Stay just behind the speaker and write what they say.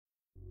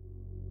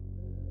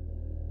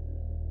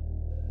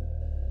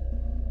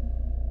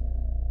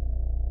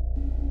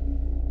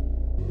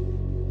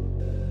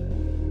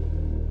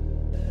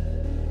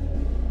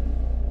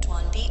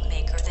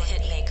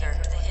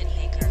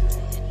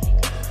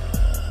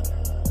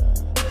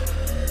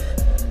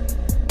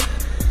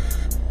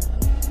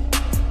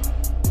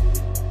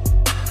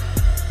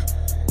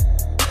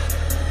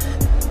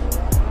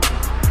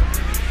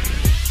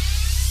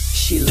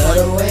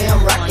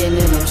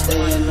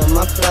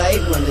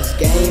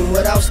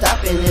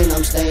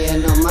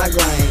my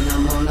grind.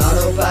 I'm on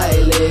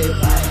autopilot,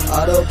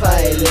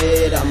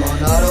 autopilot. I'm on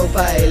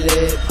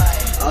autopilot,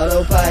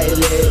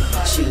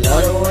 autopilot. She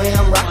love the way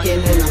I'm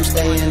rocking and I'm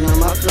staying on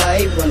my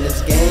flight. Run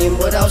this game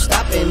without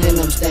stopping and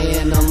I'm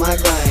staying on my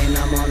grind.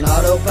 I'm on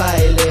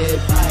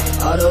autopilot,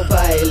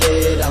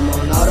 autopilot. I'm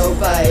on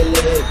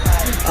autopilot,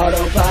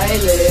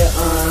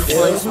 autopilot.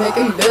 Bills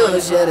making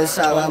bills, yeah, that's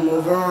how I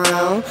move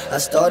around. I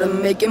started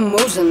making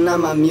moves and now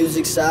my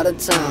music's out of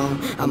town.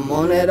 I'm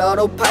on that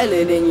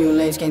autopilot and you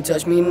lanes can't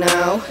touch me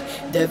now.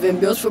 Devon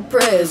bills for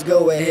prayers,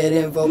 go ahead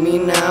and vote me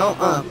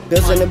now.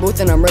 Bills in the booth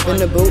and I'm repping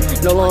the boot.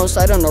 No long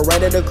sight on the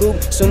right of the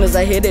coupe. Soon as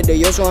I hit it, the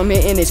yo so I'm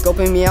hitting. They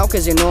scoping me out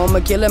cause you know I'm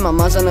a killer. My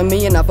mind's on a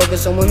million, I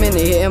focus on women.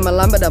 They hitting my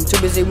line but I'm too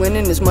busy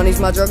winning. This money's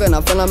my drug and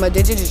I feel I'm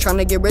addicted. Just trying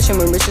to get rich and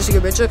when riches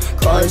get richer.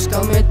 Cars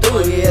coming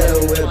through, yeah, the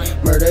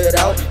whip murdered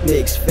out.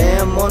 Mixed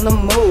fam on the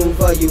move,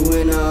 are you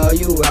in or are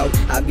you out?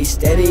 I be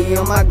steady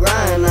on my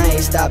grind, I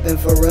ain't stopping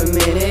for a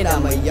minute.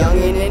 I'm a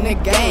youngin' in the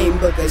game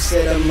but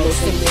consider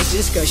most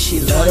ambitious. Cause she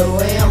love the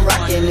way I'm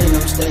rocking and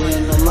I'm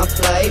staying on my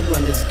flight.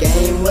 Run this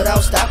game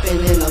without stopping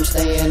and I'm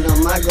staying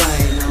on my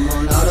grind. I'm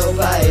on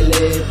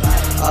autopilot,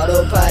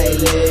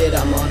 autopilot.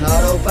 I'm on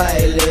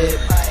autopilot,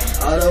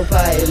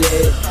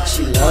 autopilot.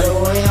 She love the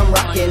way I'm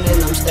rocking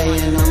and I'm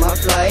staying on my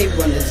flight.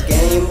 Run this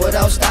game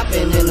without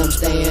stopping and I'm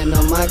staying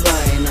on my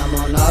grind. I'm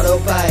on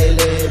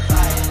autopilot,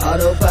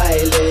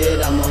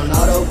 autopilot. I'm on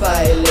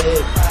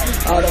autopilot,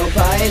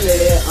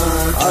 autopilot.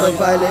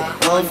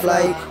 Autopilot, on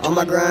flight, on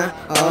my grind,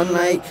 all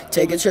night.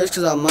 Taking trips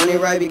cause our money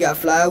right. We got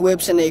fly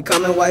whips and they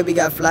coming white. We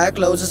got fly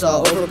clothes, it's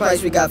all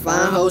overpriced. We got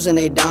fine hoes and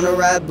they down to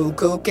ride.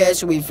 Buku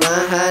cash, we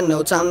flying high,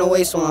 no time to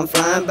waste so I'm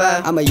flying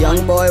by. I'm a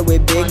young boy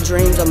with big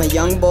dreams. I'm a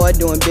young boy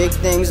doing big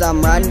things.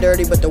 I'm riding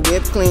dirty but the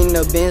whip clean.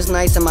 The Benz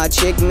nice and my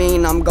chick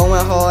mean. I'm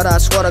going hard, I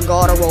swear to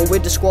God I roll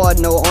with the squad.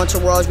 No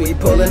entourage, we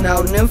pulling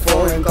out in them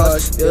foreign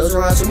cars. Bills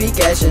around so we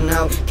cashing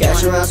out,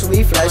 cash around so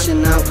we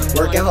flashing out.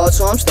 Working hard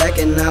so I'm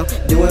stacking out,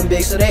 doing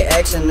big so they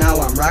action now.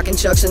 I'm rocking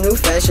chucks in new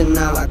fashion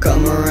now. I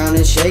come around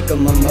and shake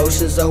them,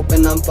 emotions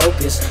open, I'm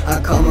focused.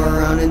 I come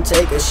around and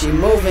take her, she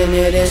moving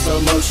it in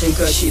slow motion.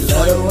 Cause she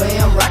love the way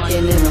I'm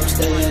rocking and I'm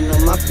staying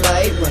on my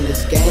flight. Run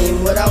this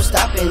game without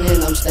stopping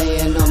and I'm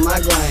staying on my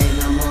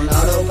grind. I'm on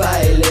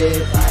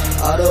autopilot,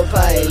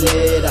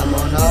 autopilot. I'm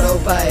on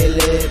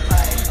autopilot,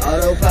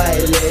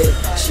 autopilot.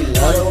 She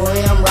love the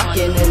way I'm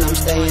rocking and I'm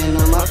staying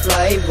on my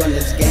flight. Run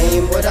this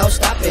game without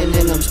stopping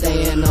and I'm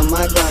staying on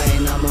my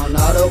grind. I'm on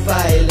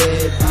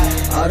autopilot,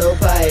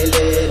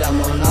 autopilot.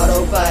 I'm on autopilot.